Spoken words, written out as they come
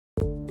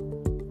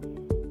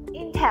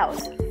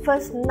Intel's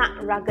first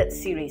NUC Rugged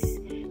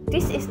series.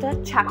 This is the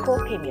Chaco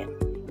Canyon.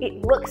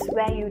 It works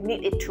where you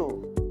need it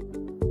to.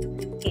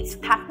 Its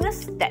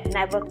toughness that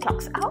never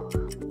clogs out,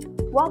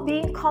 while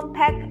being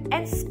compact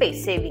and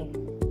space-saving.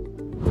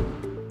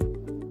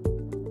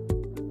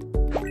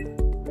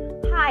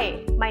 Hi,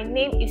 my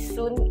name is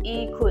Soon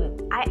Ee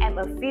Kun. I am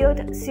a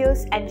field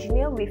sales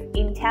engineer with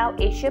Intel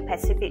Asia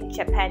Pacific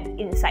Japan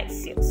Inside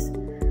Sales.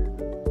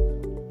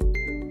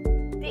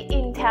 The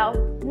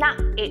Intel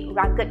NUC 8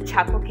 Rugged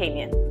Chaco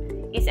Canyon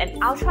is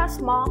an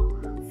ultra-small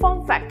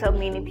form factor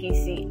mini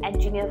PC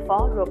engineered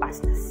for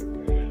robustness.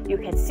 You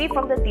can see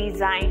from the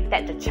design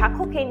that the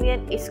Chaco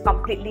Canyon is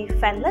completely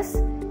fanless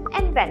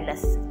and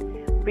ventless,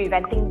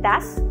 preventing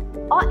dust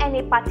or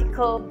any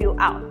particle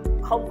build-out,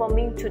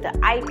 conforming to the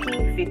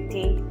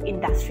IP50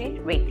 industry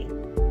rating.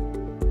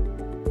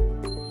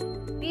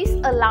 This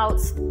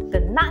allows the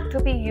NUC to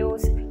be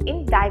used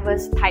in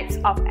diverse types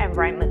of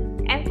environment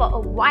and for a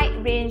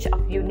wide range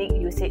of unique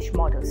usage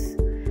models.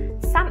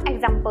 Some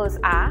examples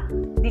are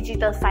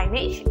digital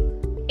signage,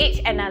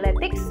 edge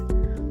analytics,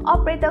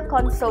 operator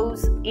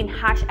consoles in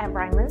harsh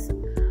environments,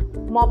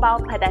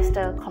 mobile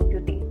pedestal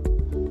computing.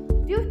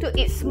 Due to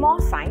its small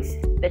size,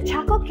 the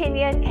Chaco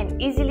Canyon can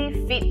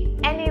easily fit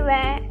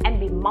anywhere and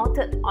be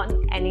mounted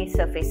on any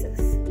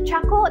surfaces.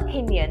 Chaco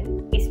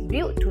Canyon is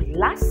built to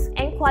last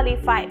and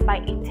qualified by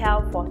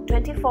Intel for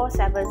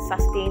 24/7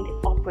 sustained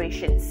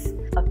operations,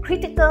 a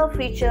critical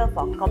feature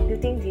for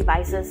computing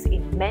devices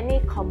in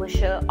many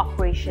commercial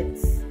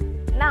operations.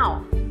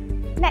 Now,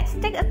 let's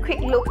take a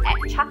quick look at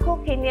Chaco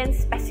Canyon's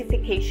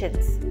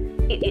specifications.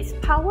 It is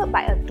powered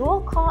by a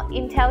dual-core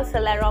Intel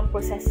Celeron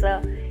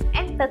processor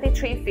and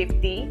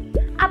 3350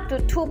 up to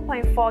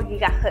 2.4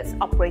 GHz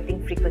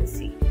operating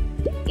frequency.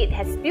 It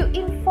has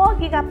built-in 4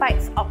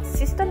 GB of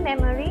system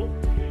memory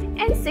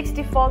and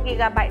 64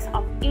 GB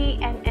of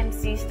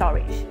eMMC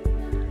storage.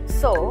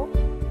 So,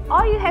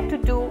 all you have to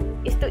do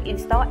is to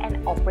install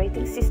an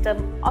operating system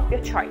of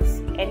your choice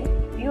and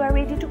you are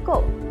ready to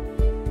go.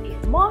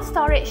 If more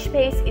storage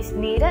space is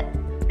needed,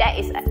 there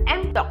is an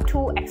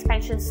M.2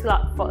 expansion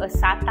slot for a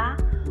SATA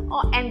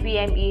or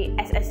NVMe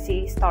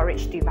SSD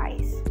storage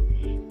device.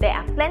 There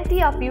are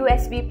plenty of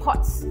USB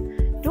ports,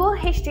 dual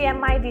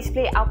HDMI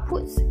display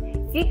outputs,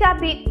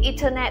 Gigabit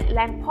Ethernet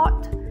LAN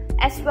port,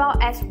 as well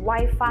as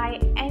Wi-Fi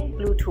and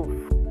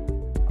Bluetooth.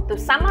 To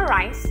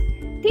summarize,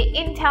 the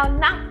Intel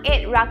NUC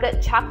 8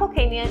 Rugged Chaco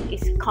Canyon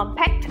is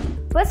compact,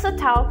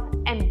 versatile,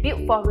 and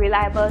built for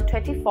reliable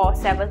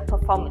 24/7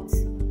 performance.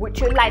 Would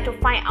you like to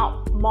find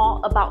out more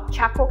about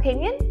Chaco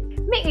Canyon?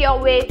 Make your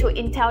way to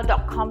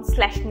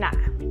intel.com/NUC.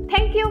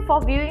 Thank you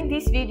for viewing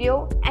this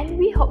video and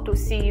we hope to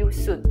see you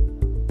soon.